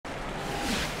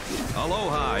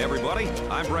Aloha, everybody.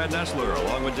 I'm Brad Nessler,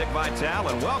 along with Dick Vitale,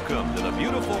 and welcome to the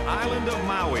beautiful island of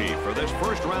Maui for this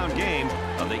first-round game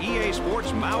of the EA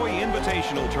Sports Maui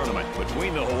Invitational Tournament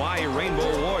between the Hawaii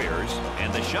Rainbow Warriors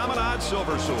and the Chaminade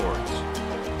Silver Swords.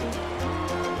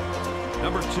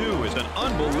 Number 2 is an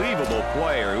unbelievable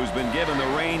player who's been given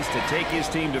the reins to take his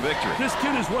team to victory. This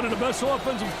kid is one of the best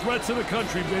offensive threats in the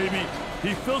country, baby.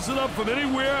 He fills it up from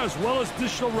anywhere as well as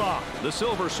dish the rock. The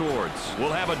Silver Swords will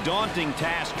have a daunting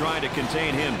task trying to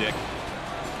contain him, Dick.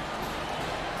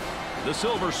 The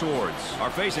Silver Swords are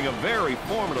facing a very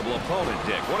formidable opponent,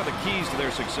 Dick. What are the keys to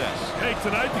their success? Hey,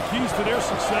 tonight the keys to their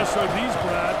success are these,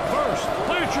 Brad. First,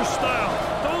 play at your style.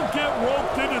 Don't get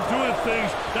roped into doing things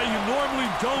that you normally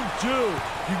don't do.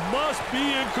 You must be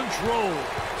in control.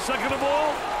 Second of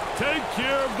all, take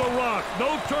care of the rock.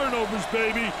 No turnovers,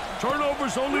 baby.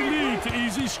 Turnovers only lead to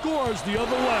easy scores the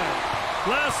other way.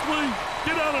 Lastly,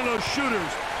 get out of those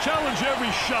shooters. Challenge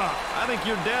every shot. I think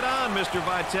you're dead on, Mr.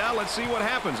 Vitale. Let's see what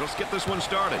happens. Let's get this one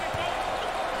started.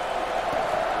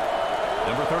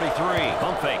 Number 33,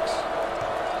 pump fakes.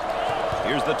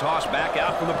 Here's the toss back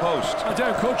out from the post. I tell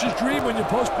you, coach's dream when your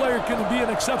post player can be an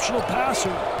exceptional passer.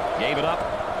 Gave it up.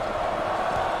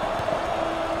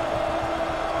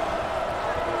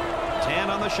 10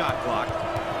 on the shot clock.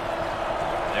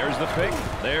 There's the pick.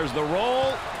 There's the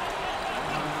roll.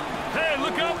 Hey,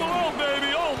 look out below,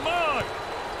 baby. Oh, my.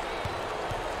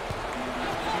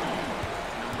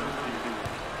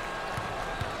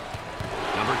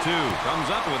 Number 2 comes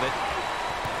up with it.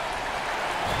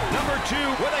 Number 2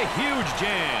 with a huge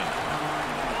jam.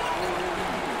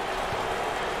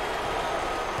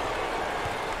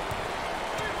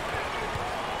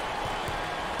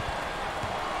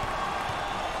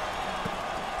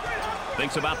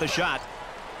 Thinks about the shot.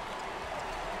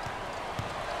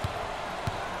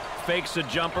 Fakes a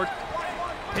jumper.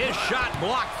 His shot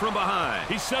blocked from behind.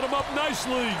 He set him up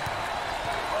nicely.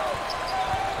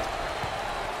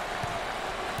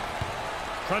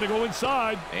 Trying to go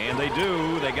inside. And they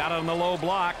do. They got it on the low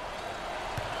block.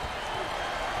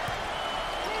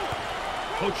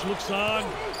 Coach looks on.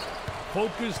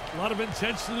 Focused. A lot of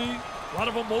intensity. A lot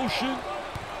of emotion.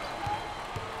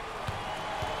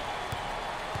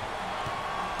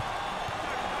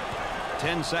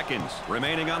 Ten seconds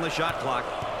remaining on the shot clock.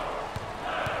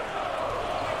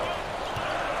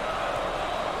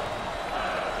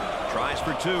 Tries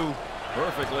for 2.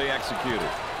 Perfectly executed.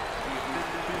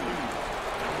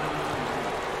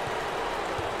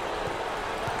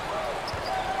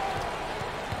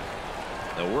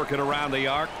 They'll work it around the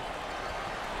arc.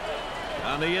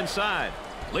 On the inside.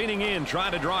 Leaning in,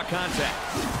 trying to draw contact.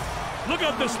 Look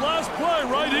at this last play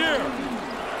right here.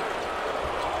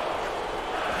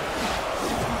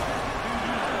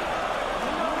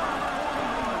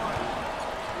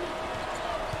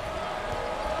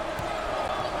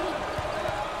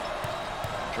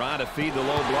 Trying to feed the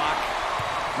low block.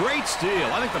 Great steal.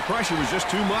 I think the pressure was just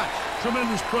too much.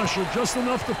 Tremendous pressure, just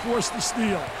enough to force the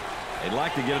steal. They'd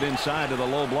like to get it inside to the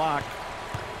low block.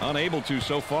 Unable to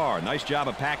so far. Nice job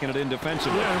of packing it in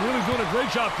defensively. Yeah, really doing a great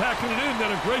job packing it in.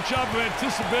 Then a great job of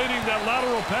anticipating that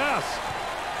lateral pass.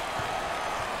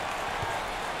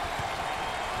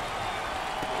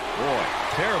 Boy,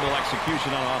 terrible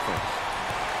execution on offense.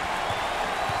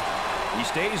 He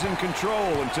stays in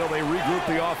control until they regroup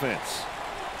the offense.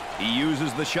 He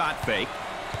uses the shot fake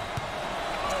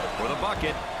for the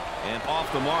bucket and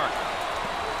off the mark.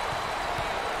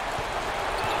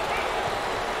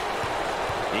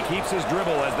 He keeps his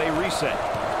dribble as they reset.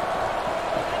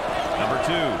 Number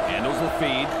 2 handles the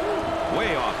feed.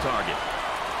 Way off target.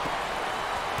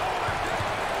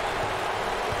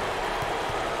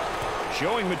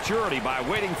 Showing maturity by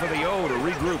waiting for the O to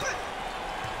regroup.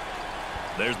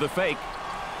 There's the fake.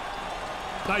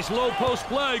 Nice low post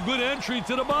play. Good entry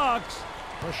to the box.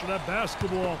 Pressure that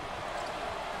basketball.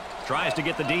 Tries to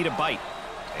get the D to bite.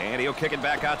 And he'll kick it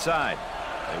back outside.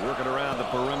 They work it around the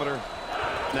perimeter.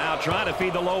 Now trying to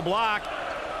feed the low block.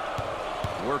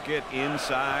 Work it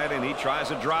inside, and he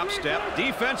tries a drop step.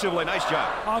 Defensively, nice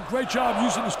job. Great job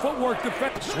using his footwork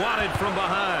defense. Swatted from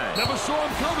behind. Never saw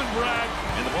him coming, Brad.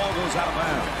 And the ball goes out of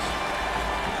bounds.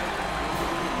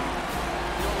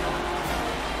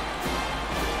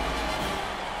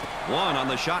 One on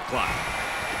the shot clock.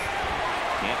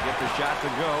 Can't get the shot to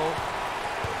go.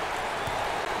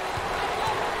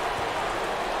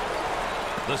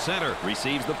 The center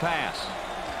receives the pass.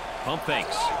 Pump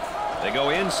fakes. They go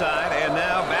inside and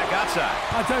now back outside.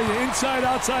 I tell you,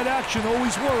 inside-outside action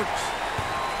always works.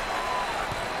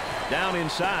 Down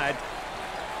inside.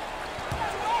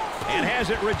 And has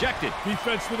it rejected.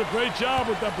 Defense did a great job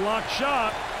with that blocked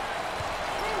shot.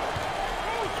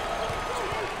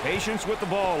 Patience with the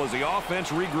ball as the offense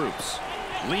regroups.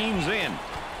 Leans in.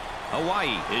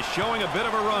 Hawaii is showing a bit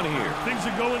of a run here. Things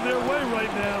are going their way right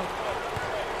now.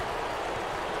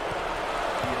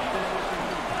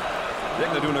 Dick,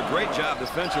 they're doing a great job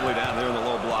defensively down there in the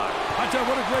low block. I tell you,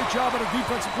 what a great job on a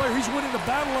defensive player. He's winning the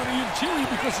battle on the interior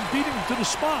because he's beating him to the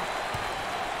spot.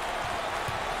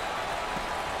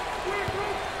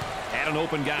 Had an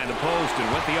open guy in the post and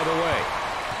went the other way.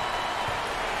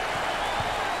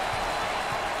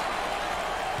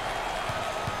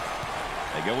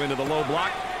 They go into the low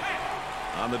block.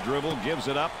 On the dribble, gives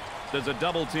it up. There's a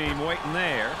double team waiting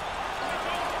there.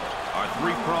 Our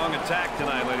three-prong attack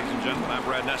tonight, ladies and gentlemen. I'm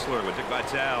Brad Nessler with Dick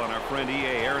Vitale and our friend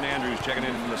EA Aaron Andrews checking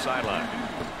in from the sideline.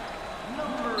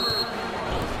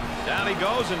 Down he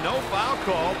goes, and no foul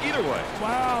call either way.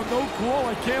 Wow, no call.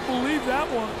 I can't believe that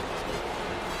one.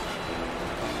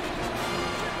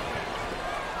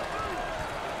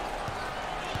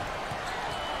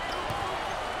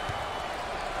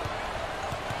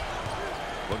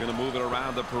 Looking to move it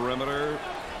around the perimeter.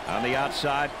 On the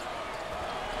outside.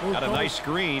 Got a nice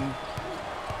screen.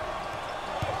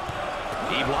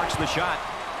 He blocks the shot.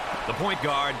 The point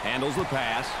guard handles the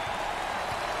pass.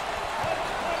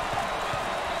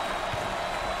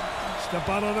 Step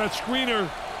out on that screener.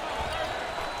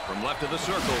 From left of the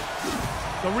circle.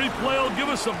 The replay will give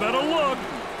us a better look.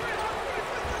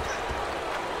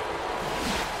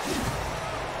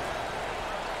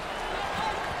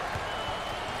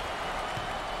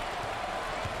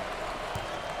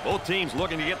 Both teams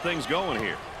looking to get things going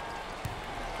here.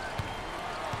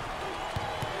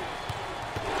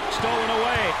 Stolen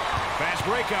away. Fast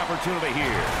break opportunity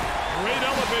here. Great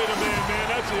elevator man.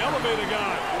 That's the elevator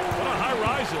guy. What a high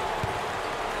riser.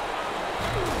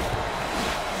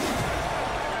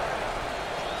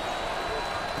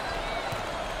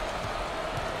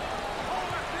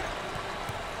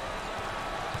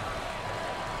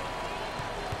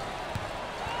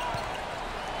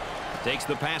 Takes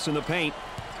the pass in the paint.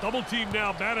 Double team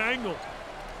now, bad angle.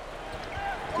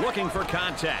 Looking for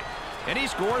contact. And he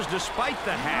scores despite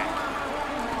the hack.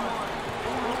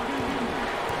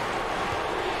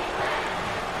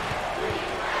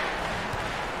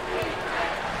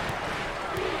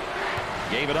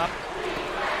 Gave it up.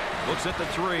 Looks at the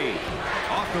three.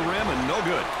 Off the rim and no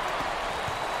good.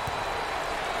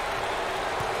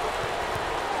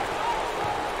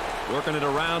 Working it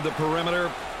around the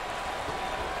perimeter.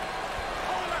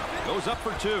 Goes up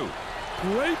for two.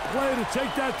 Great play to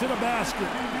take that to the basket.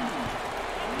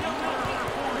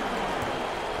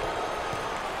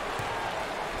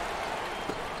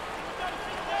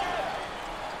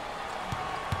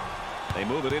 They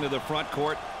move it into the front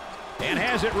court and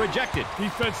has it rejected.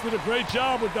 Defense did a great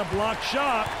job with that block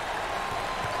shot.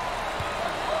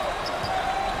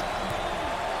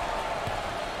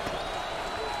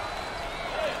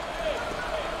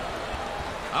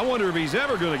 I wonder if he's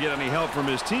ever going to get any help from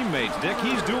his teammates, Dick.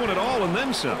 He's doing it all and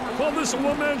then some. Well, this is a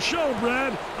one-man show,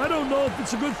 Brad. I don't know if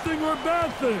it's a good thing or a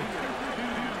bad thing.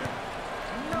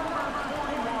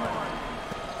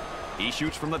 He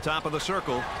shoots from the top of the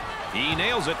circle. He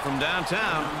nails it from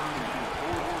downtown.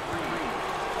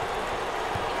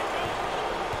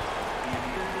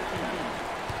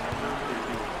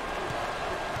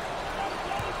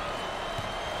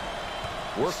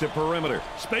 Work the perimeter.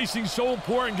 Spacing's so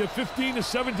important. Get 15 to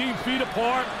 17 feet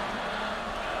apart.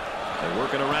 They're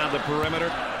working around the perimeter.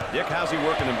 Dick, how's he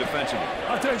working him defensively?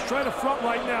 I'll tell you, he's trying to front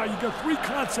right now. You got three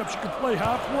concepts. You can play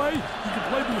halfway, you can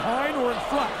play behind, or in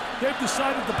front. They've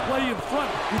decided to play in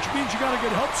front, which means you got to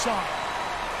get help side.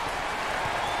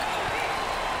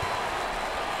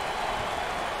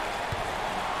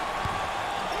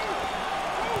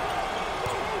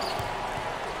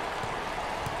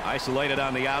 Isolated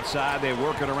on the outside. They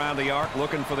work it around the arc,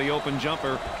 looking for the open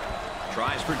jumper.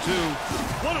 Tries for two.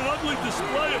 What an ugly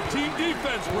display of team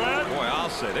defense, Brad. Boy, I'll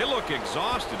say they look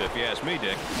exhausted if you ask me,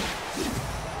 Dick.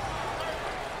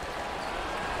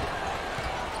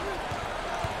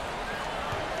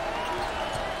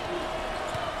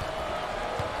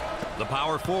 The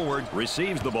power forward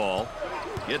receives the ball.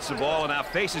 Gets the ball and now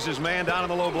faces his man down in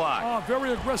the low block. Oh,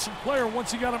 very aggressive player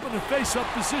once he got him in the face-up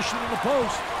position in the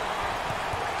post.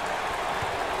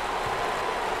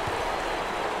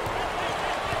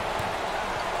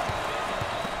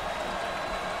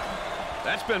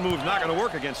 That spin move's not going to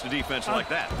work against a defense like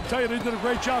that. I tell you, they did a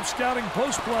great job scouting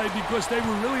post play because they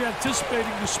were really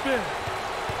anticipating the spin.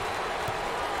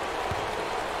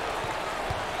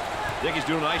 Dickey's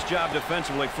doing a nice job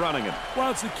defensively fronting him.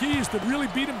 Well, it's the key is to really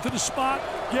beat him to the spot,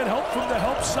 get help from the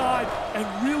help side, and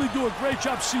really do a great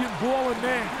job seeing ball and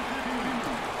man.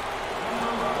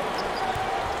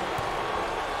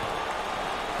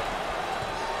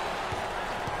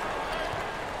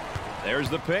 There's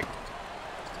the pick.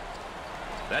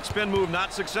 That spin move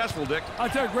not successful, Dick. I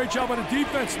tell you, great job on the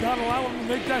defense, not allowing him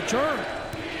to make that turn.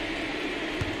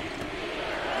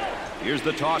 Here's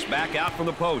the toss back out from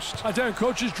the post. I tell you,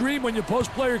 coach's dream when your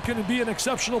post player can be an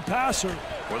exceptional passer.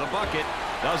 For the bucket.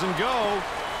 Doesn't go.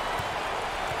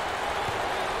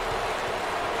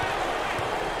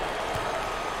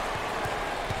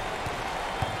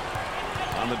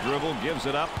 On the dribble, gives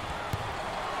it up.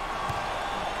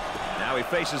 Now he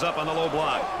faces up on the low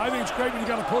block. I think it's great when you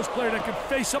got a post player that can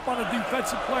face up on a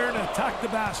defensive player and attack the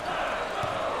basket.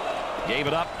 Gave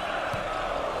it up.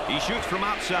 He shoots from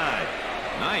outside.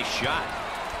 Nice shot.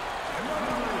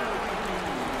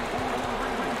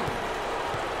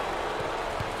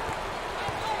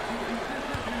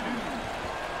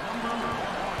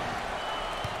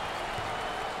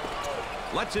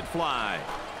 Lets it fly.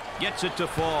 Gets it to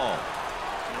fall.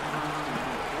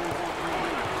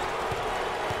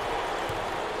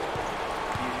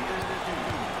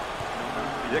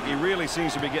 Dick, he really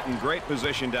seems to be getting great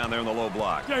position down there in the low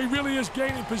block. Yeah, he really is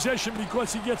gaining possession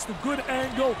because he gets the good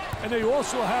angle, and they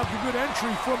also have the good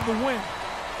entry from the wing.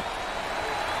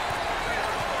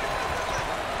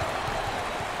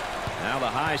 Now the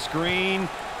high screen.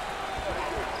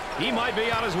 He might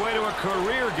be on his way to a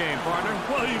career game, partner.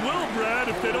 Well, he will, Brad,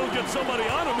 if they don't get somebody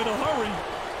on him in a hurry.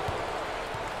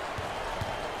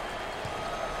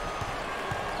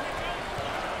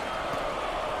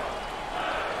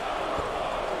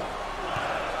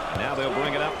 Now they'll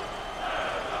bring it up.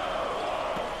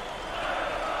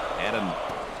 And a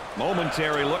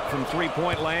momentary look from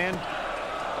three-point land.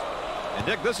 And,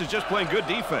 Dick, this is just playing good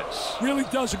defense. Really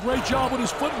does a great job with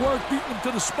his footwork, beating him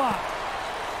to the spot.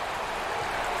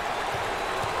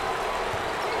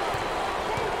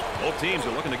 Both teams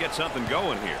are looking to get something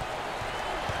going here.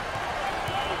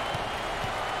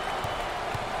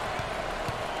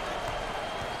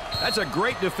 That's a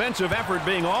great defensive effort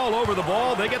being all over the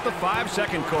ball. They get the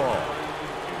 5-second call.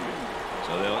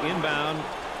 So they'll inbound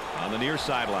on the near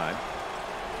sideline.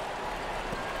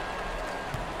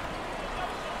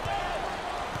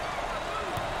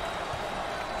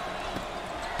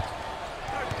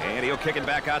 And he'll kick it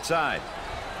back outside.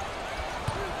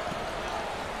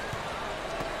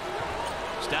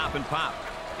 Stop and pop.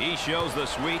 He shows the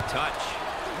sweet touch.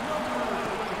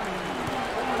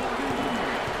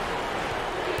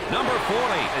 Number 40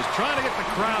 is trying to get the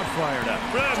crowd fired up.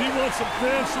 Brad, he wants some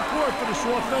fan support for this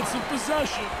offensive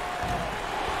possession.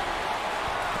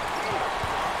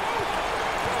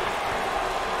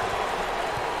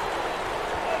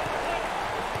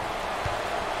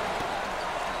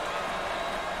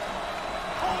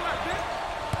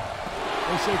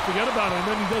 They say forget about it, and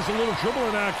then he does a little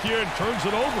dribbling act here and turns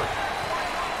it over.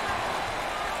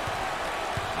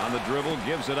 On the dribble,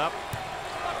 gives it up.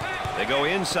 They go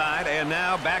inside and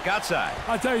now back outside.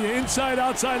 I tell you,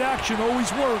 inside-outside action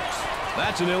always works.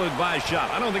 That's an ill-advised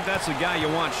shot. I don't think that's the guy you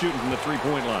want shooting from the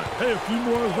three-point line. Hey, a few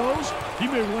more of those, he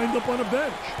may wind up on a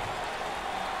bench.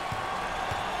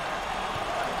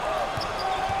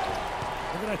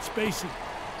 Look at that spacing.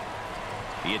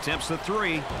 He attempts the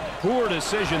three. Poor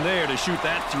decision there to shoot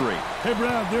that three. Hey,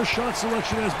 Brad, their shot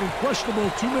selection has been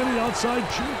questionable. Too many outside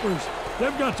shooters.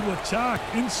 They've got to attack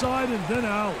inside and then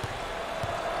out.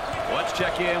 Let's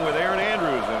check in with Erin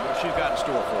Andrews and what she's got in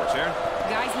store for us. Erin?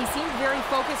 Guys, he seemed very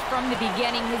focused from the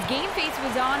beginning. His game face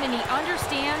was on, and he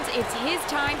understands it's his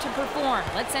time to perform.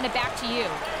 Let's send it back to you.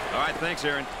 All right, thanks,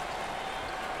 Erin.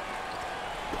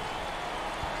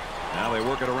 Now they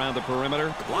work it around the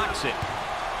perimeter. Blocks it.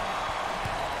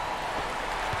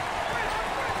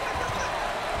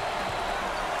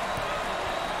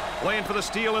 Playing for the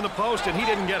steal in the post, and he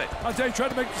didn't get it. I'll tell you, he tried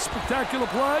to make the spectacular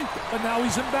play, but now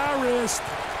he's embarrassed.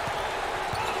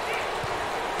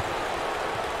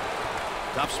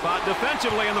 Tough spot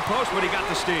defensively in the post, but he got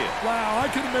the steal. Wow, I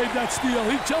could have made that steal.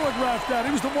 He telegraphed that.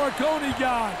 He was the Marconi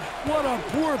guy. What a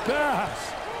poor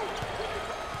pass.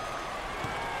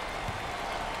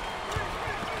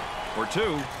 For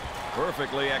two,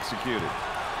 perfectly executed.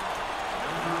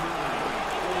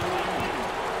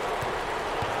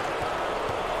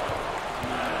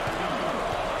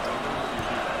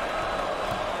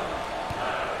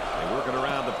 They work it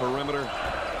around the perimeter.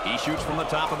 He shoots from the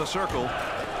top of the circle.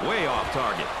 Way off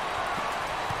target.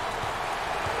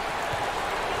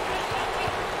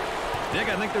 Dick,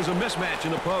 I think there's a mismatch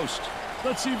in the post.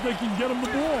 Let's see if they can get him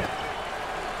the ball.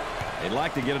 They'd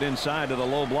like to get it inside to the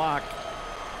low block.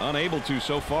 Unable to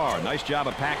so far. Nice job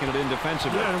of packing it in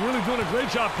defensively. Yeah, they're really doing a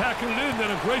great job packing it in,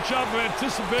 and a great job of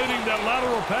anticipating that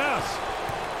lateral pass.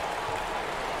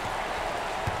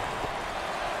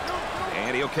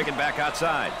 And he'll kick it back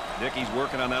outside. Dickey's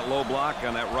working on that low block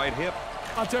on that right hip.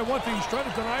 I'll tell you one thing, he's trying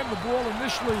to deny him the ball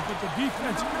initially, but the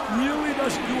defense really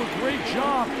doesn't do a great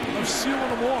job of sealing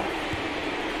him off.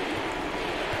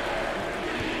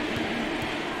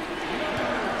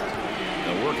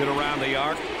 They'll work it around the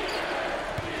arc.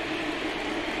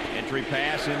 Entry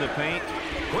pass in the paint.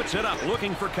 Puts it up,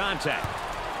 looking for contact.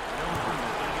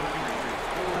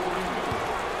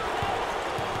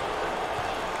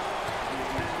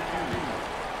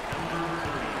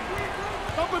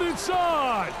 Up and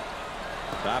inside.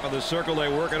 Top of the circle, they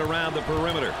work it around the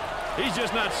perimeter. He's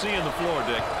just not seeing the floor,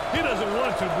 Dick. He doesn't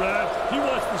want to, Brad. He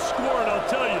wants to score, and I'll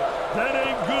tell you, that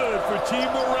ain't good for team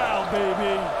morale,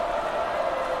 baby.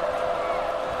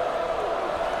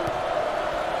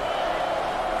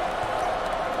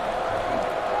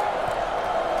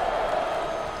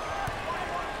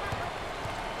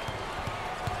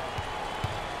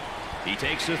 He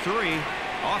takes a three.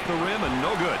 Off the rim and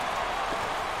no good.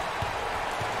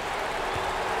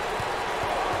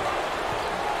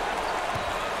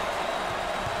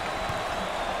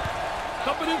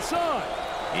 Up and inside.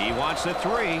 He wants a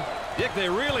three. Dick, they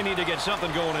really need to get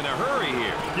something going in a hurry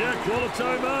here. Yeah, call a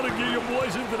timeout and get your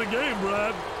boys into the game,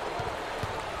 Brad.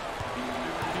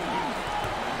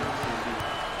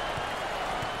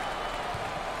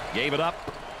 Gave it up.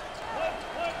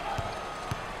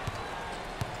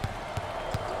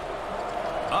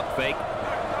 Up fake.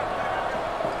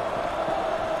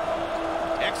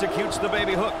 Executes the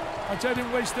baby hook. I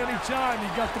didn't waste any time. He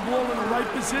got the ball in the right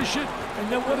position, and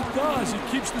then what it does, it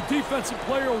keeps the defensive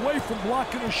player away from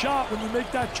blocking a shot when you make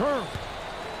that turn.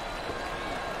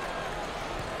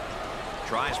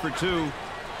 Tries for two.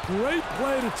 Great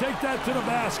play to take that to the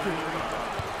basket.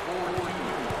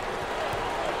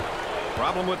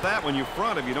 Problem with that, when you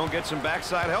front, if you don't get some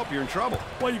backside help, you're in trouble.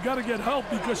 Well, you got to get help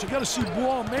because you got to see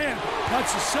ball man.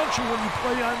 That's essential when you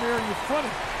play on there and you're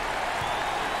fronting.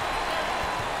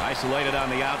 Isolated on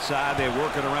the outside, they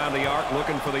work it around the arc,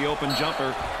 looking for the open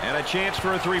jumper, and a chance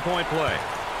for a three-point play.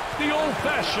 The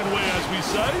old-fashioned way, as we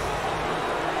say.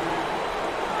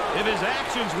 If his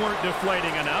actions weren't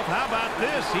deflating enough, how about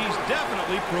this? He's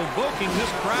definitely provoking this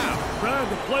crowd. Brad,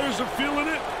 the players are feeling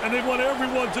it, and they want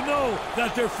everyone to know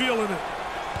that they're feeling it.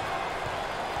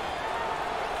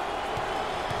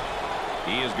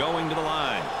 He is going to the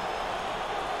line.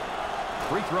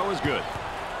 Free throw is good.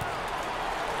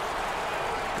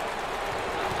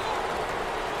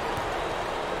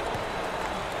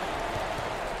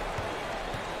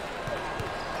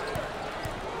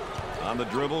 On the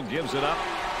dribble, gives it up.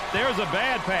 There's a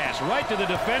bad pass right to the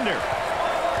defender. Look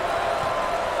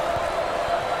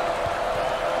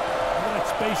at that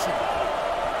spacing.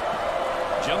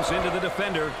 Jumps into the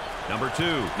defender. Number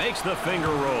two makes the finger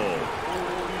roll.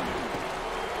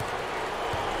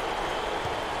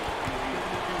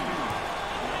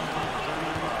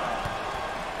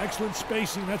 Excellent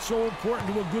spacing. That's so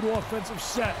important to a good offensive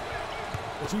set.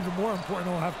 It's even more important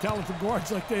to have talented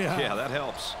guards like they have. Yeah, that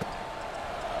helps.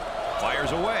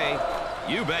 Fires away.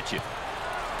 You betcha.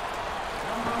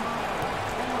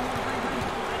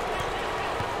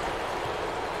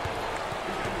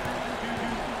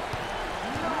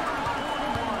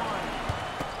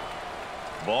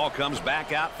 Ball comes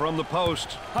back out from the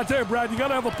post. I tell you, Brad, you got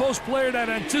to have a post player that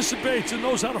anticipates and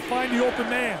knows how to find the open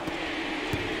man.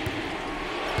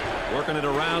 Working it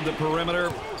around the perimeter.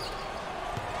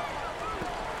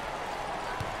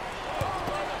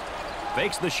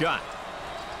 Fakes the shot.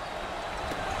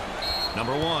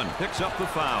 Number one picks up the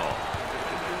foul.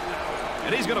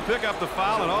 And he's going to pick up the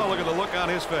foul, and oh, look at the look on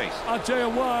his face. I'll tell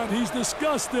you what, he's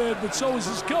disgusted, but so is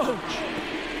his coach.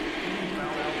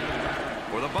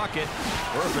 For the bucket,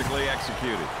 perfectly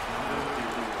executed.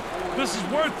 This is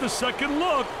worth the second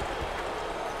look.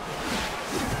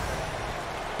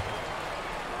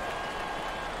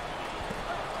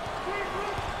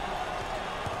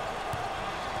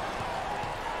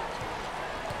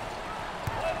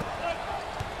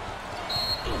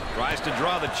 Tries to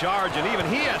draw the charge, and even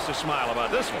he has to smile about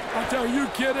this one. I tell you,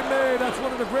 kidding me? That's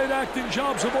one of the great acting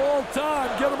jobs of all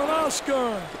time. Get him an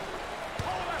Oscar.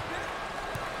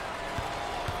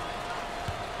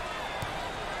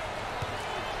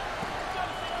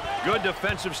 Good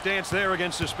defensive stance there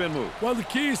against the spin move. Well, the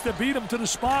key is to beat him to the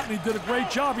spot, and he did a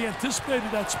great job. He anticipated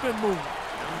that spin move.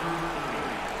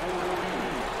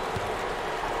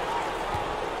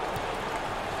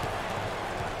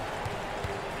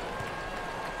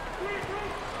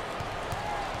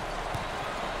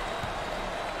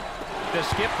 The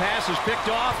skip pass is picked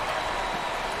off.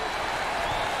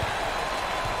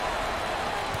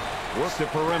 Work the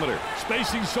perimeter.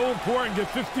 Spacing so important. Get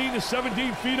 15 to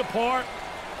 17 feet apart.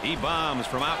 He bombs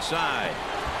from outside.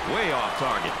 Way off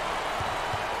target.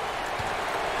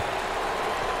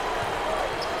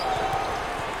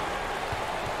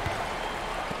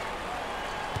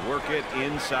 Work it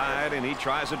inside, and he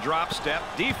tries a drop step.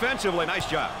 Defensively, nice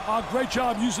job. Great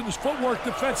job using his footwork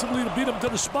defensively to beat him to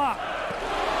the spot.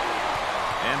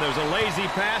 And there's a lazy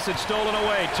pass. It's stolen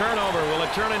away. Turnover. Will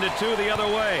it turn into two the other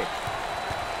way?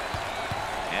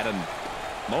 And a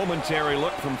momentary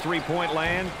look from three-point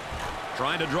land.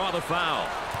 Trying to draw the foul.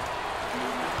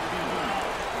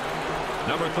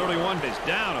 Number 31 is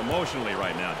down emotionally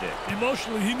right now, Dick.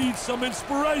 Emotionally, he needs some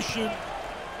inspiration.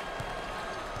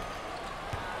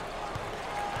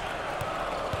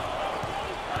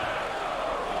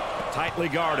 Tightly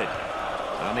guarded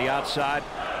on the outside.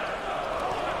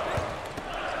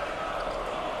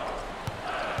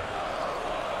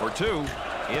 For two,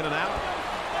 in and out.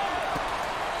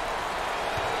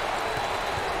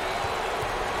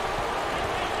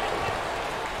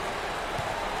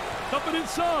 Dump it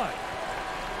inside.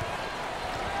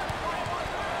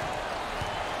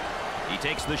 He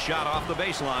takes the shot off the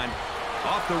baseline.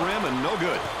 Off the rim and no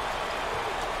good.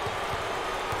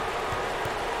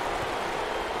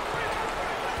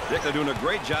 Dick, they're doing a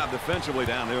great job defensively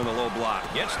down there in the low block.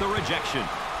 Gets the rejection.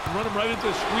 Run him right into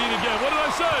the screen again. What did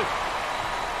I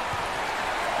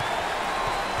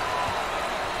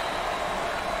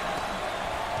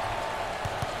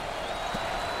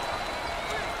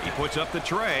say? He puts up the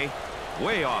tray.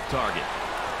 Way off target.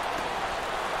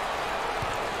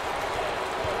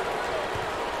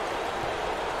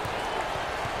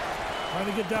 Trying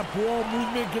to get that ball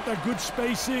movement, get that good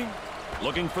spacing.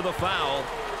 Looking for the foul.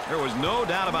 There was no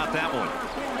doubt about that one.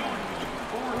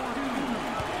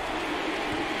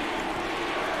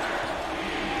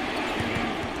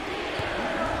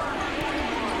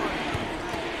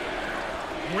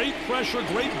 Great pressure,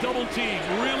 great double team.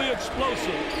 Really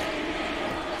explosive.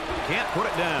 Can't put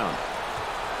it down.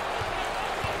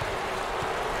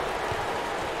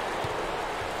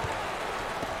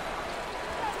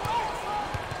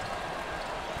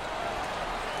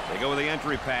 They go with the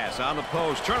entry pass on the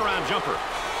post. Turnaround jumper.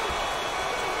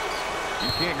 You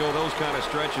can't go those kind of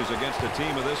stretches against a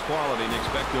team of this quality and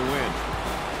expect to win.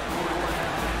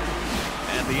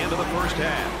 At the end of the first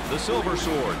half, the Silver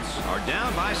Swords are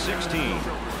down by 16.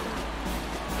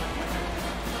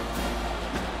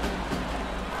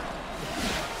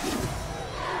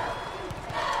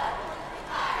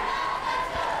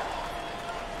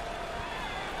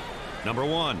 Number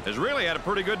one has really had a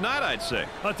pretty good night, I'd say.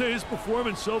 I'll tell you, his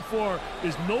performance so far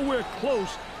is nowhere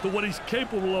close to what he's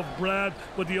capable of, Brad.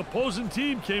 But the opposing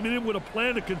team came in with a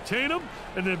plan to contain him,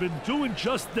 and they've been doing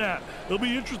just that. It'll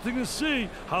be interesting to see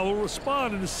how he'll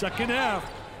respond in the second half.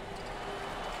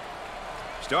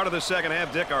 Start of the second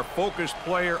half, Dick, our focused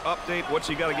player update. What's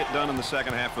he got to get done in the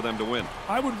second half for them to win?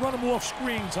 I would run him off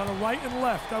screens on the right and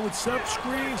left. I would set up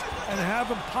screens and have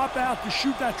him pop out to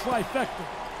shoot that trifecta.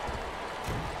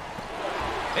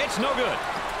 It's no good.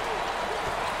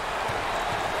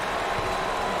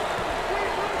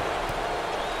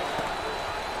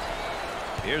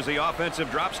 Here's the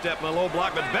offensive drop step in the low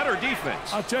block, but better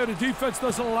defense. I'll tell you, the defense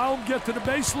doesn't allow him to get to the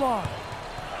baseline.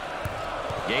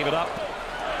 Gave it up.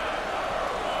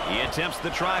 He attempts the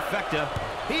trifecta.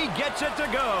 He gets it to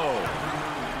go.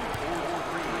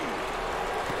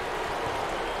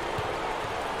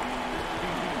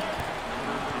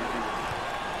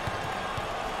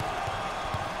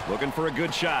 Looking for a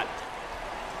good shot.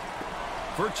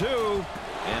 For two.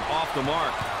 And off the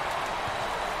mark.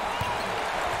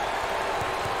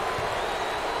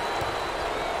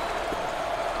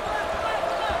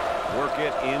 Work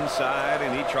it inside,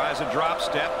 and he tries a drop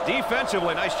step.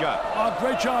 Defensively, nice job.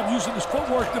 Great job using his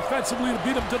footwork defensively to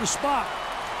beat him to the spot.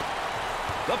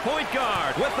 The point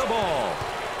guard with the ball.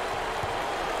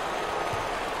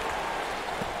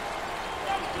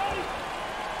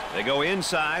 They go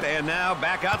inside and now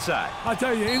back outside. I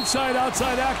tell you,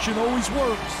 inside-outside action always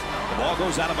works. The ball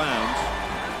goes out of bounds.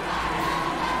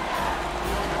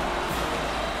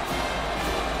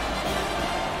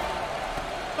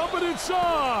 Dump it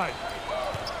inside.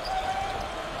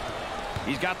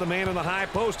 He's got the man in the high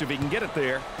post if he can get it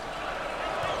there.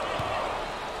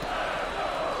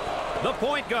 The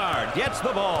point guard gets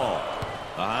the ball.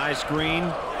 The high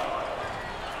screen.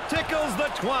 Tickles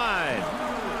the twine.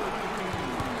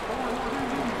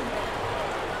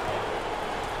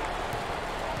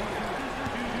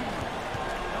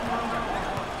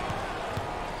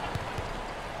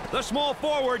 The small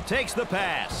forward takes the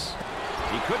pass.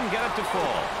 He couldn't get it to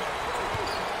fall.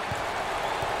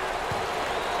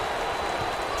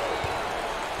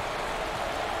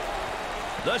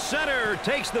 The center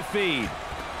takes the feed.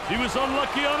 He was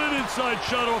unlucky on an inside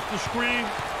shot off the screen.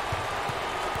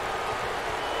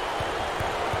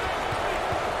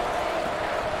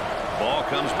 Ball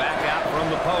comes back out from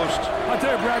the post. I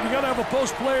tell you, Brad, you got to have a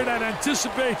post player that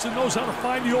anticipates and knows how to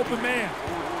find the open man.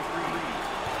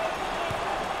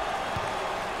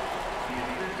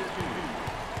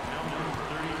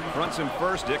 Fronts him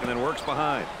first, Dick, and then works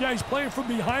behind. Yeah, he's playing from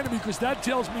behind him because that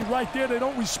tells me right there they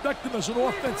don't respect him as an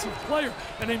offensive player.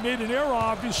 And they made an error,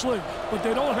 obviously, but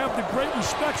they don't have the great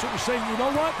respect. So we're saying, you know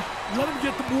what? Let him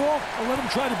get the ball and let him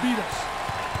try to beat us.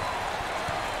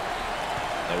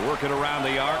 They work it around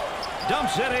the arc.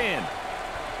 Dumps it in.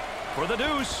 For the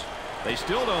deuce. They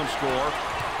still don't score.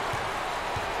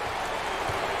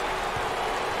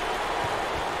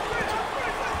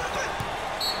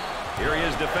 Here he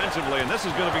is defensively, and this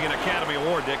is going to be an Academy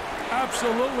Award, Dick.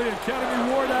 Absolutely,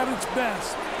 Academy Award at its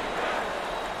best.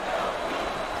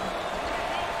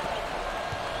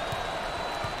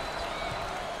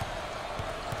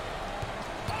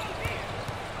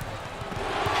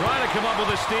 Trying to come up with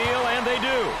a steal, and they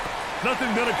do.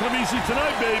 Nothing gonna come easy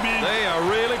tonight, baby. They are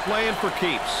really playing for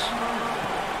keeps.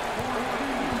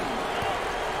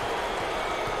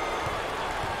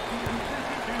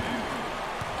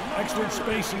 Excellent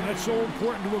spacing. That's so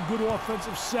important to a good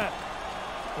offensive set.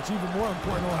 It's even more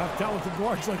important to have talented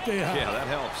guards like they have. Yeah, that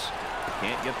helps.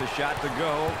 Can't get the shot to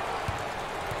go.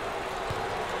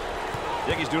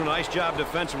 Dickey's doing a nice job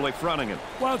defensively fronting him.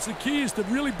 Well, it's the key is to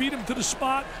really beat him to the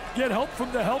spot, get help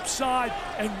from the help side,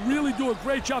 and really do a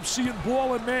great job seeing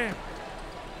ball and man.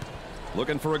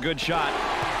 Looking for a good shot.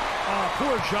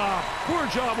 Poor job. Poor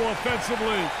job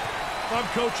offensively. I'm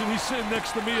coaching. He's sitting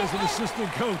next to me as an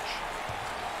assistant coach.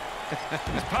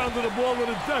 He's pounding the ball to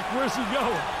the deck. Where's he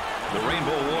going? The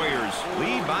Rainbow Warriors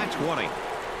lead by 20.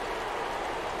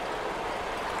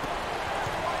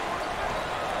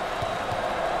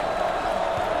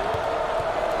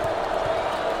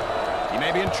 He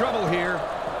may be in trouble here.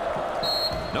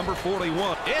 Number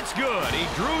 41. It's good. He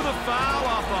drew the foul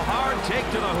off the hard take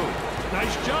to the hoop.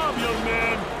 Nice job, young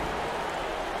man.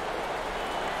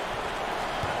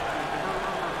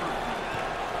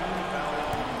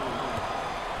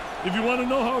 If you want to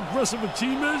know how aggressive a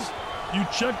team is, you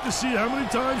check to see how many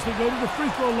times they go to the free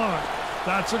throw line.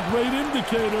 That's a great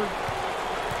indicator.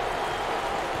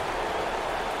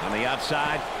 On the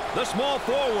outside, the small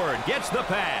forward gets the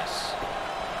pass.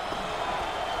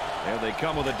 There they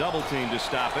come with a double team to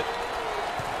stop it.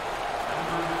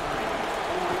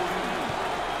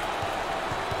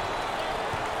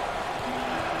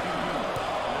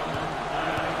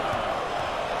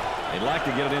 They'd like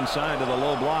to get it inside to the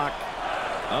low block.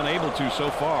 Unable to so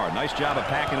far. Nice job of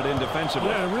packing it in defensively.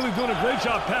 Yeah, really doing a great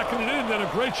job packing it in, and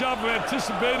a great job of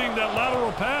anticipating that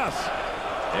lateral pass.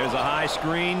 There's a high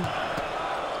screen.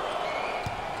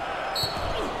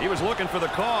 He was looking for the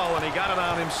call, and he got it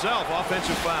on himself.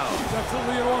 Offensive foul.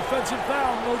 Definitely an offensive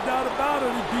foul, no doubt about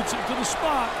it. He beats him to the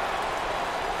spot.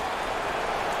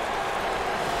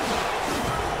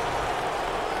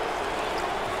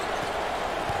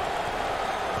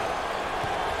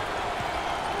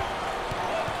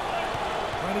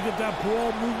 Trying to get that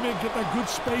ball movement, get that good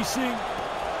spacing.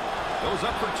 Goes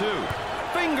up for two.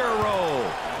 Finger roll.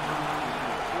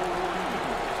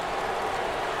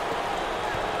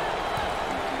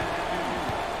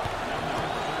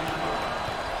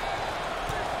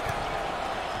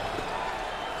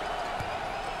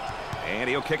 And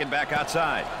he'll kick it back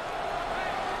outside.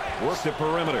 Work the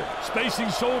perimeter.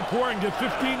 Spacing's so important. Get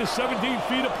 15 to 17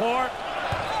 feet apart.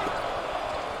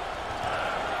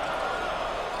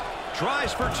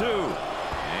 Tries for two.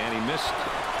 And he missed.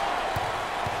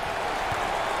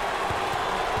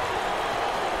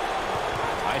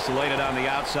 Isolated on the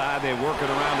outside. They work it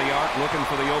around the arc, looking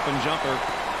for the open jumper.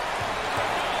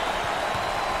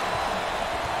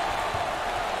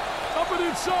 Up and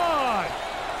inside.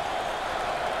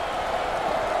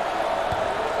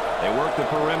 They work the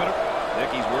perimeter.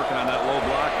 Dickey's working on that low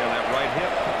block and that right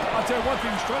hip. I'll tell you one thing,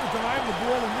 he's trying to deny him the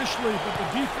ball initially, but the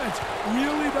defense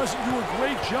really doesn't do a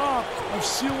great job of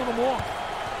sealing him off.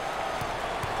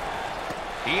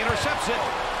 He intercepts it.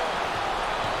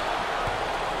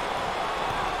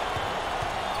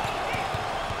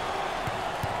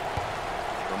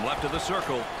 From left of the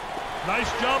circle. Nice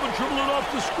job of dribbling off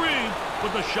the screen,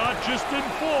 but the shot just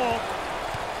didn't fall.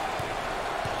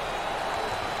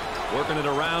 Working it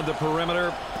around the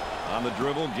perimeter. On the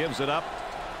dribble, gives it up.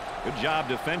 Good job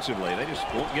defensively. They just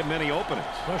won't give many openings.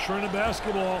 Pressure in the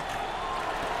basketball.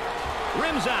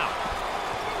 Rims out.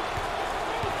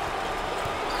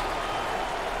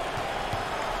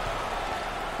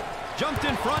 Jumped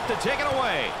in front to take it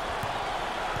away.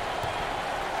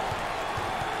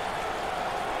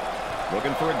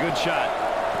 Looking for a good shot.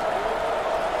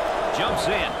 Jumps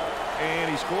in.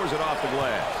 And he scores it off the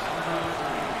glass.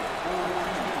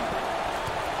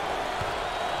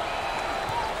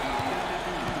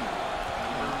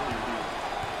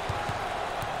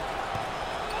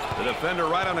 The defender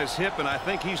right on his hip, and I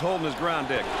think he's holding his ground,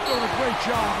 Dick. Doing a great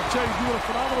job. I tell you, doing a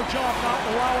phenomenal job not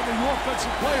allowing the offensive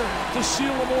player to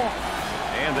seal them off.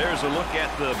 And there's a look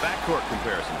at the backcourt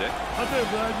comparison, Dick. I tell you,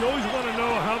 Brad, you always want to know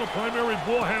how the primary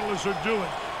ball handlers are doing.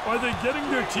 Are they getting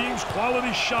their teams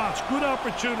quality shots, good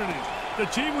opportunities? The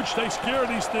team which takes care of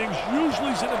these things usually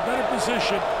is in a better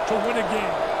position to win a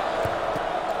game.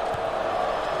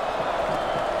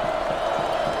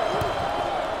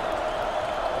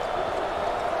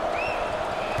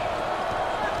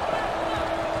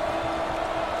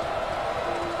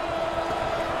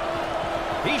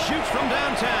 He shoots from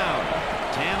downtown.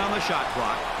 10 on the shot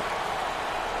clock.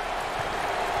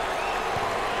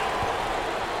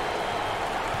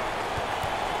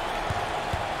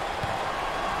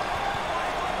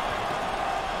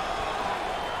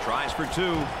 Tries for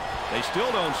two. They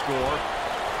still don't score.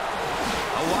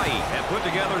 Hawaii have put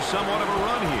together somewhat of a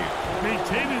run here.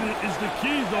 Maintaining it is the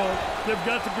key, though. They've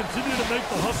got to continue to make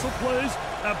the hustle plays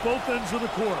at both ends of the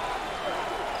court.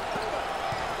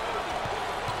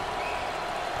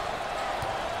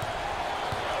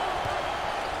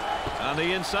 On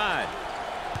the inside.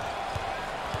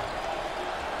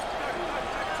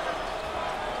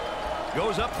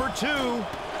 Goes up for two.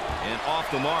 And off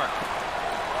the mark.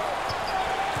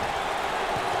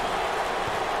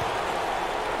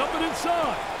 Up and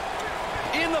inside.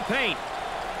 In the paint.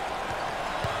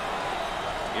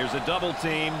 Here's a double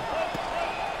team.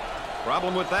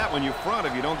 Problem with that, when you front,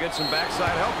 if you don't get some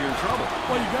backside help, you're in trouble.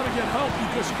 Well, you got to get help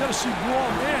because you got to see raw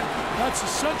man. That's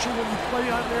essential when you play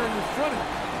out there in your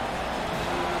fronting.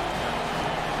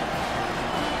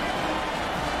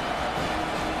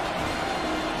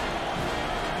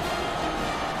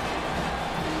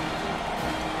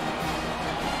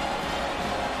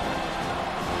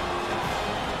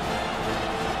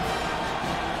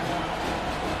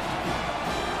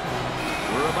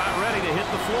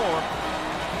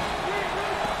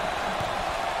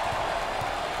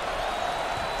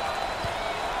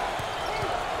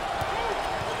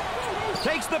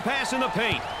 Takes the pass in the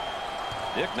paint.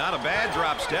 Dick, not a bad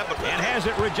drop step, and has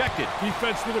it rejected.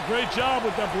 Defense did a great job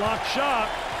with that block shot.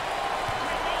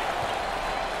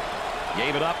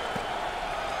 Gave it up.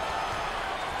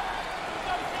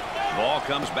 Ball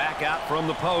comes back out from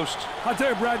the post. I tell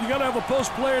you, Brad, you got to have a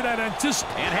post player that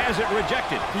anticipates. And has it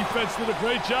rejected. Defense did a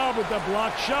great job with that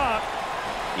block shot.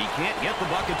 He can't get the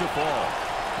bucket to fall.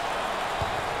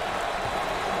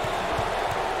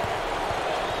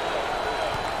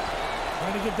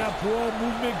 Trying to get that ball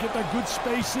movement, get that good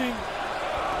spacing.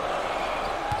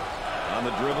 On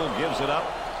the dribble, gives it up.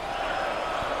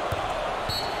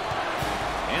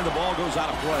 And the ball goes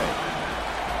out of play.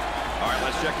 All right,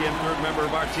 let's check in third member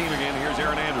of our team again. Here's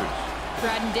Aaron Andrews.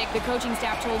 Brad and Dick, the coaching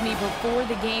staff told me before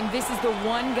the game this is the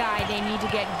one guy they need to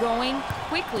get going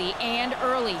quickly and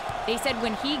early. They said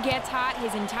when he gets hot,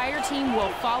 his entire team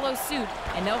will follow suit,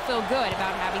 and they'll feel good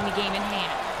about having the game in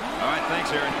hand. All right,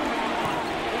 thanks, Aaron.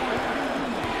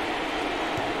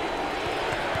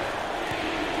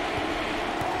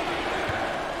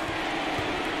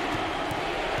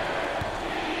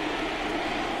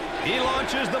 He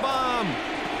launches the bomb.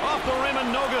 Off the rim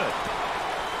and no good.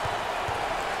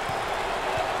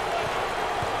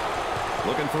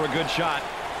 Looking for a good shot.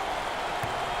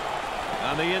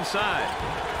 On the inside.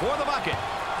 For the bucket.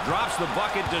 Drops the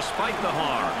bucket despite the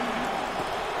harm.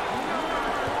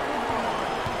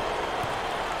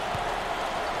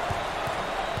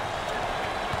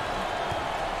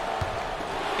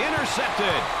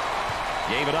 Intercepted.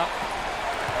 Gave it up.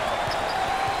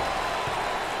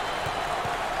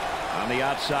 On the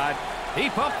outside, he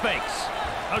pump fakes.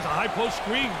 That was a high post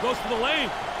screen, goes to the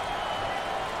lane.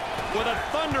 With a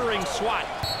thundering swat.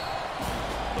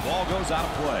 The ball goes out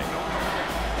of play.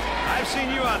 I've seen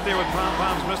you out there with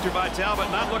pom-poms, Mr. Vitale, but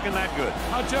not looking that good.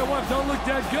 I'll tell you what, don't look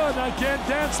that good. I can't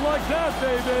dance like that,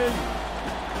 baby.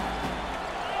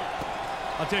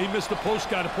 I'll tell you, he missed the post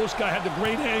guy. The post guy had the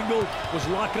great angle, was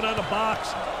locking on the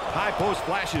box. High post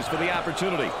flashes for the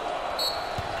opportunity.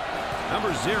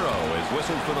 Number 0 is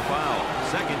whistled for the foul.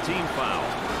 Second team foul.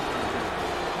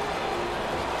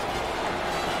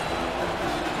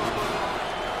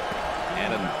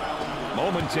 And a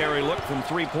momentary look from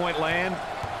three-point land.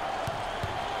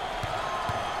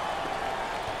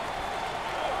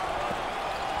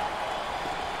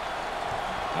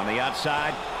 On the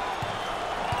outside.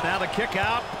 Now the kick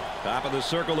out. Top of the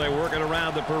circle, they work it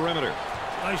around the perimeter.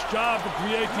 Nice job to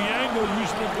create the angle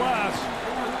using the glass.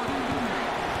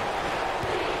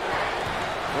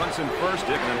 fronts in first,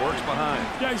 Dick, and then works behind.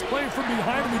 Yeah, he's playing from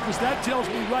behind me because that tells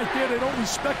me right there they don't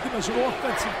respect him as an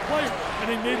offensive player.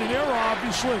 And they made an error,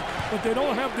 obviously, but they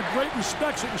don't have the great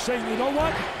respect. So they're saying, you know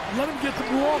what? Let him get the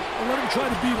ball and let him try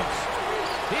to beat us.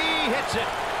 He hits it.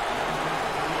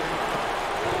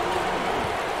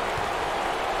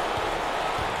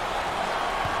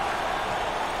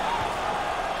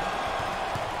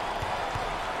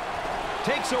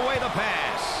 Takes away the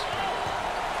pass.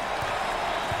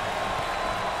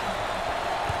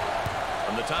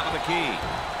 From the top of the key.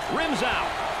 Rims out.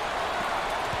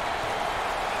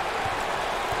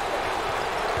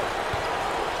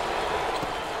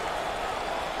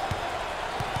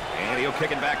 And he'll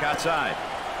kick it back outside.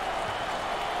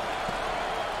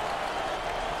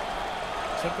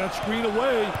 Set that screen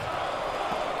away.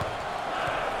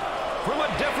 From a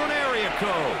different area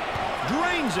code.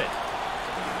 Drains it.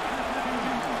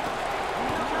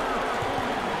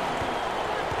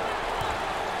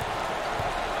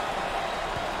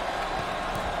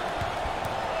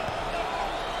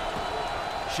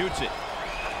 Shoots it.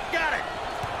 Got it.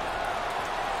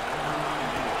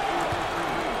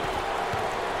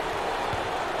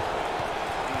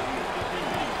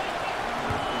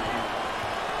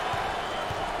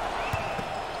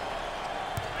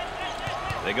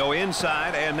 They go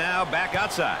inside and now back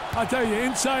outside. I tell you,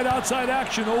 inside-outside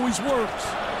action always works.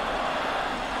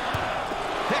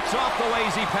 Picks off the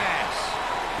lazy pass.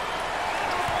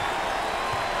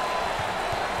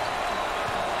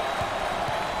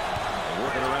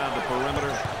 Working around the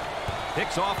perimeter.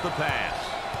 Picks off the pass.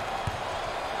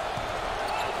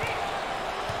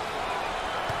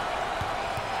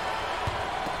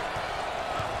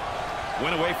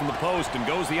 Went away from the post and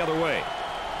goes the other way.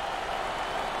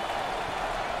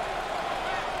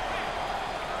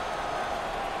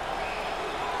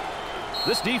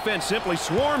 This defense simply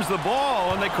swarms the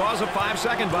ball, and they cause a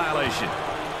 5-second violation.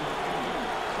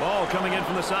 Ball coming in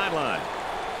from the sideline.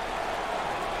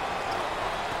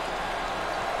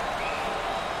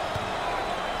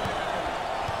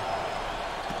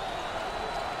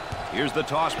 Here's the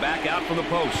toss back out from the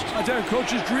post. I tell you,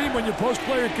 coach's dream when your post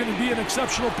player can be an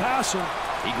exceptional passer.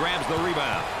 He grabs the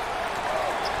rebound.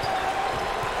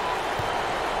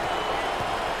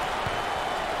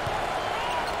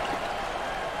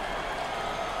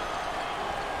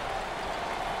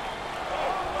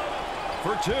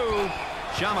 For two,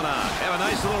 Chaminade have a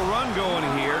nice little run going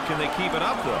here. Can they keep it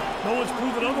up, though? No one's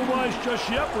proven otherwise just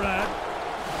yet, Brad.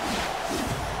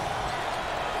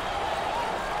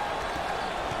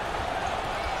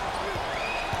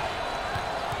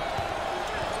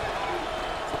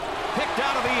 Picked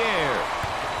out of the air.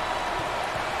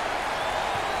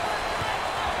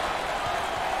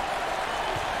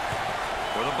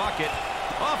 For the bucket.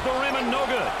 Off the rim and no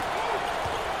good.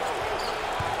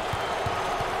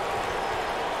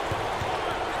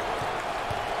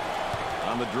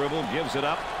 On the dribble, gives it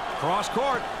up. Cross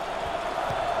court.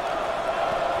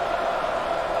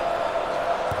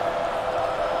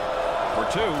 For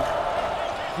two.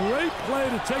 Great play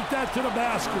to take that to the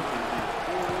basket.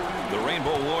 The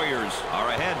Rainbow Warriors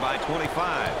are ahead by 25.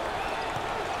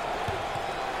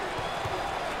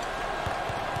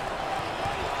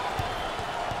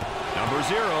 Number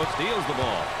 0 steals the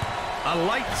ball. A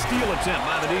light steal attempt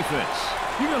by the defense.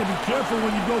 You got to be careful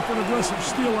when you go for an aggressive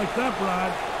steal like that,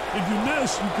 Brad. If you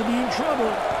miss, you could be in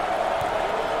trouble.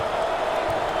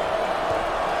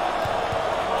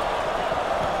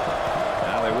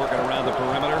 Now they're working around the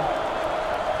perimeter.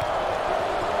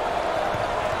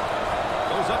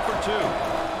 Goes up for two.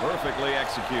 Perfectly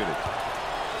executed.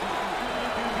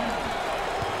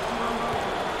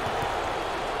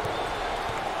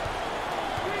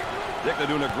 Dick, they're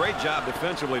doing a great job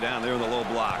defensively down there in the low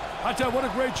block. I tell you, what a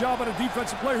great job on a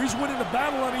defensive player. He's winning the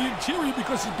battle on the interior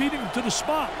because he's beating him to the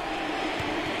spot.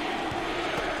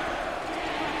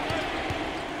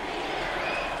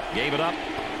 Gave it up.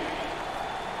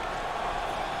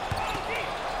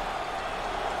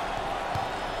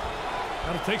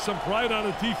 Got to take some pride on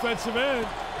the defensive end.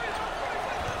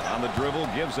 On the dribble,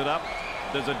 gives it up.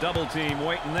 There's a double team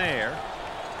waiting there.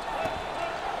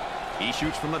 He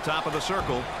shoots from the top of the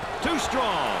circle. Too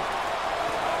strong.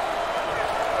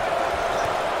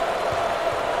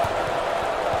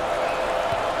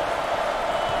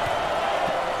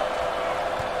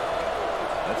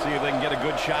 Let's see if they can get a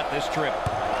good shot this trip.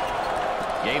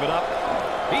 Gave it up.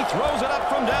 He throws it up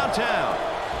from downtown.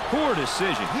 Poor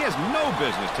decision. He has no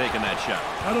business taking that shot.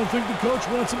 I don't think the coach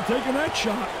wants him taking that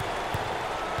shot.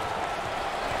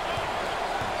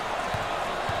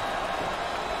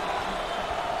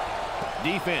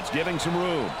 Defense giving some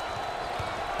room.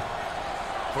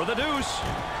 For the deuce.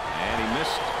 And he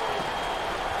missed.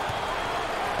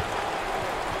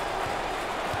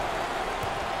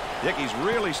 Dickey's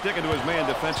really sticking to his man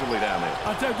defensively down there.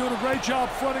 I tell you, doing a great job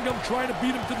fronting him, trying to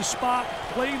beat him to the spot,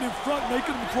 playing in front,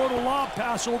 making him throw the lob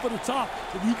pass over the top.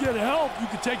 If you get help, you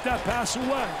can take that pass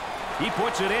away. He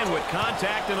puts it in with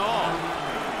contact and all.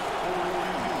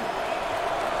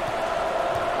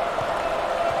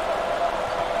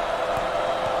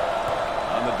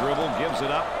 On the dribble, gives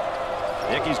it up.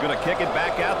 Dickey's going to kick it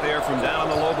back out there from down on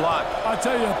the low block. I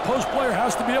tell you, a post player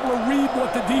has to be able to read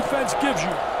what the defense gives you.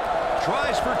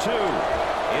 Tries for two.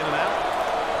 In and out.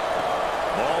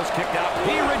 Ball's kicked out.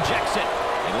 He rejects it.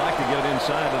 He'd like to get it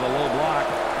inside to the low block.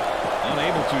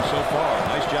 Unable to so far.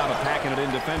 Nice job of packing it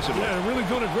in defensively. Yeah, really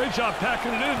doing a great job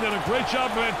packing it in, and a great job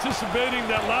of anticipating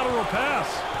that lateral pass.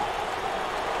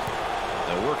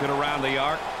 They're working around the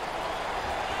arc.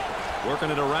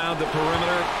 Working it around the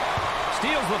perimeter.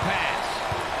 Steals the pass.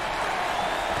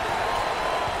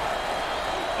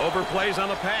 Overplays on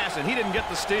the pass, and he didn't get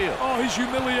the steal. Oh, he's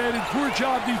humiliated. Poor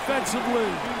job defensively.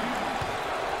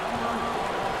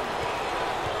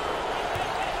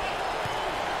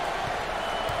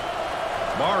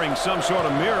 Barring some sort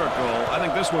of miracle, I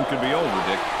think this one could be over,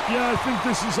 Dick. Yeah, I think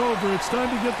this is over. It's time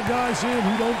to get the guys in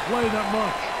who don't play that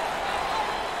much.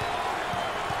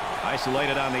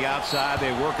 Isolated on the outside.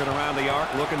 They work it around the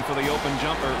arc, looking for the open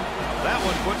jumper. That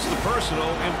one puts the personal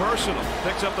in personal.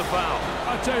 Picks up the foul.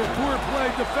 I tell you, poor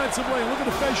play defensively. Look at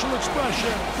the facial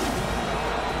expression.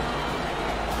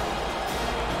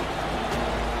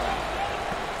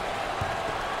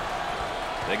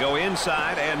 They go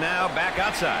inside and now back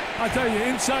outside. I tell you,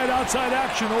 inside-outside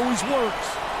action always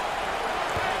works.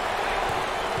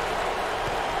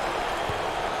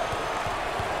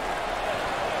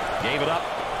 Gave it up.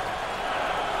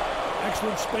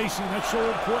 Excellent spacing. That's so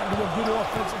important to a good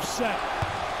offensive set.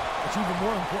 It's even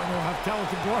more important to have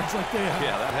talented guards like they have.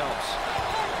 Yeah, that helps.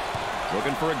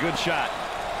 Looking for a good shot.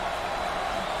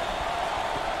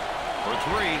 For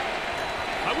three.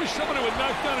 I wish somebody would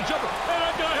knock down a jumper. Hey,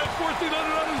 that guy had 1,400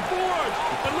 on his board.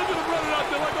 And look at him running out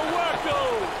there like a wacko.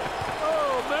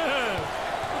 Oh, man.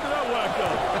 Look at that wacko.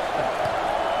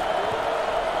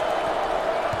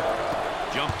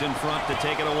 Jumped in front to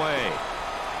take it away.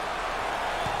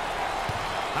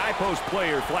 High post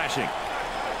player flashing.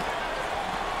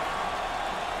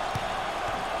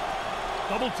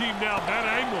 Double team now, bad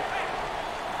angle.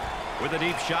 With a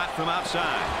deep shot from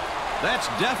outside. That's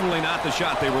definitely not the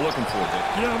shot they were looking for, Dick.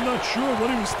 Yeah, I'm not sure what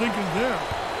he was thinking there.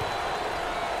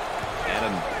 And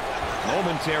a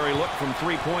momentary look from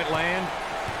three-point land.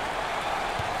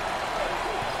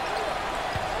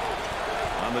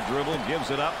 On the dribble,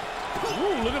 gives it up.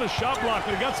 Ooh, look at a shot block.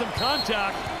 They got some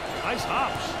contact. Nice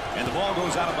hops. And the ball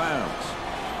goes out of bounds.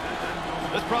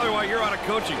 That's probably why you're out of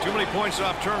coaching. Too many points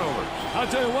off turnovers. I'll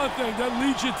tell you one thing. That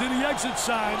leads you to the exit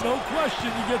sign. No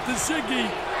question. You get the Ziggy.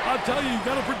 I'll tell you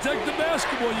got to protect the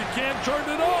basketball. You can't turn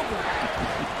it over.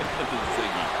 The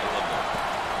Ziggy. I love that.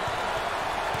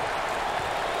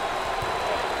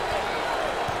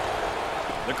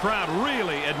 The crowd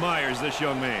really admires this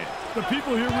young man. The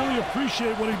people here really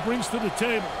appreciate what he brings to the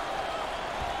table.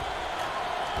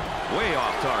 Way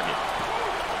off target.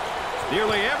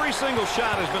 Nearly every single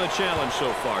shot has been a challenge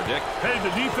so far, Dick. Hey, the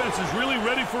defense is really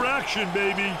ready for action,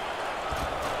 baby.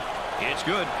 It's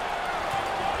good.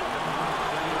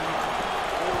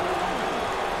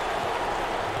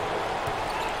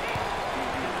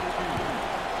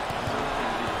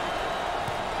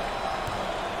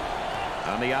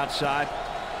 On the outside.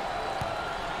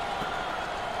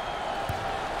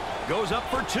 Goes up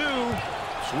for two.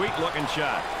 Sweet looking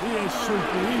shot. He is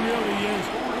super. He really is.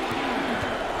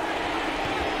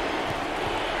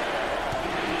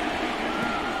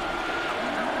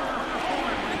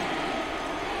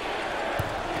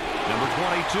 Number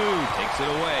 22 takes it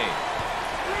away.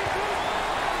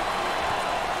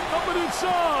 Up and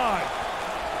inside.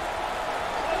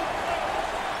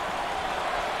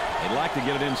 They'd like to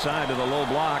get it inside to the low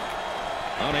block.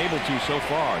 Unable to so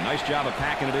far. Nice job of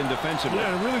packing it in defensively.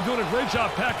 Yeah, really doing a great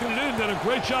job packing it in. Done a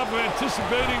great job of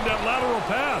anticipating that lateral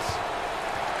pass.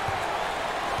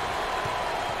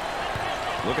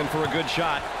 Looking for a good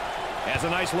shot. Has a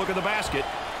nice look at the basket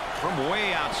from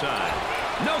way outside.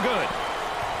 No good.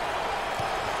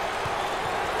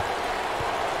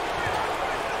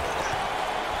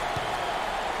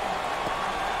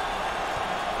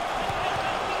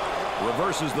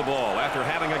 Reverses the ball after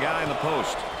having a guy in the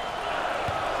post.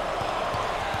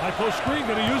 High post screen,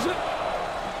 going to use it.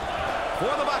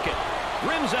 For the bucket.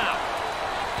 Rims out.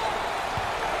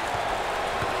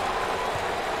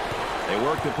 They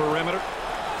work the perimeter.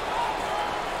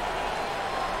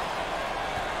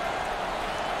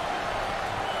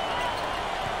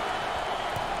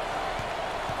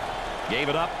 Gave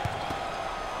it up.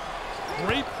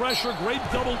 Great pressure, great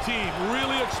double team.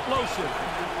 Really explosive.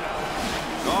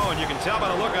 Oh, and you can tell by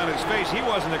the look on his face, he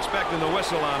wasn't expecting the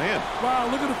whistle on him. Wow,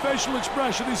 look at the facial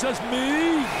expression. He says,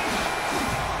 me?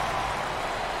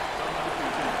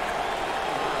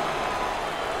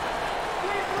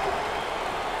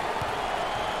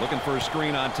 Looking for a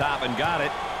screen on top and got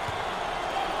it.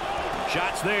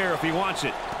 Shot's there if he wants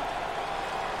it.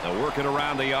 They'll work it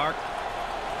around the arc.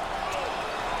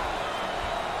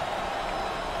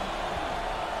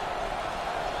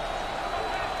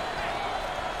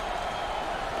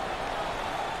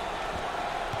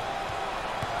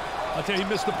 I'll tell you, he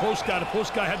missed the post guy. The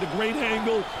post guy had the great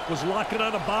angle, was locking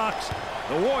on the box.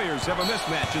 The Warriors have a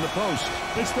mismatch in the post.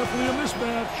 It's definitely a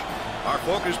mismatch. Our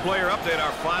focus player update,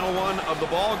 our final one of the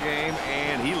ball game,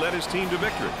 and he led his team to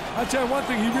victory. I'll tell you one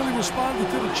thing, he really responded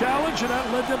to the challenge, and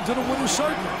that led them to the winner's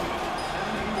circle.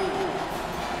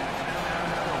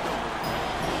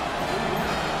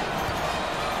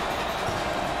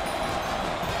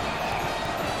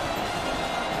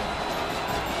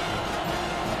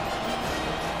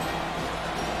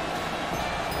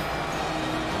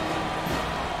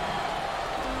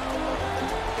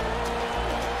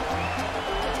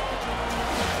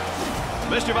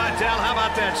 Mr. Vitale, how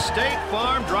about that State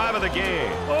Farm drive of the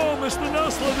game? Oh, Mr.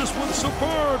 Nessler, this one's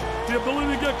superb. The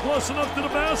ability to get close enough to the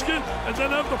basket and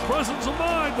then have the presence of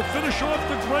mind to finish off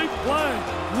the great play.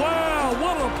 Wow,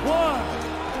 what a play.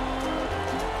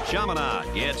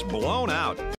 Chaminade gets blown out.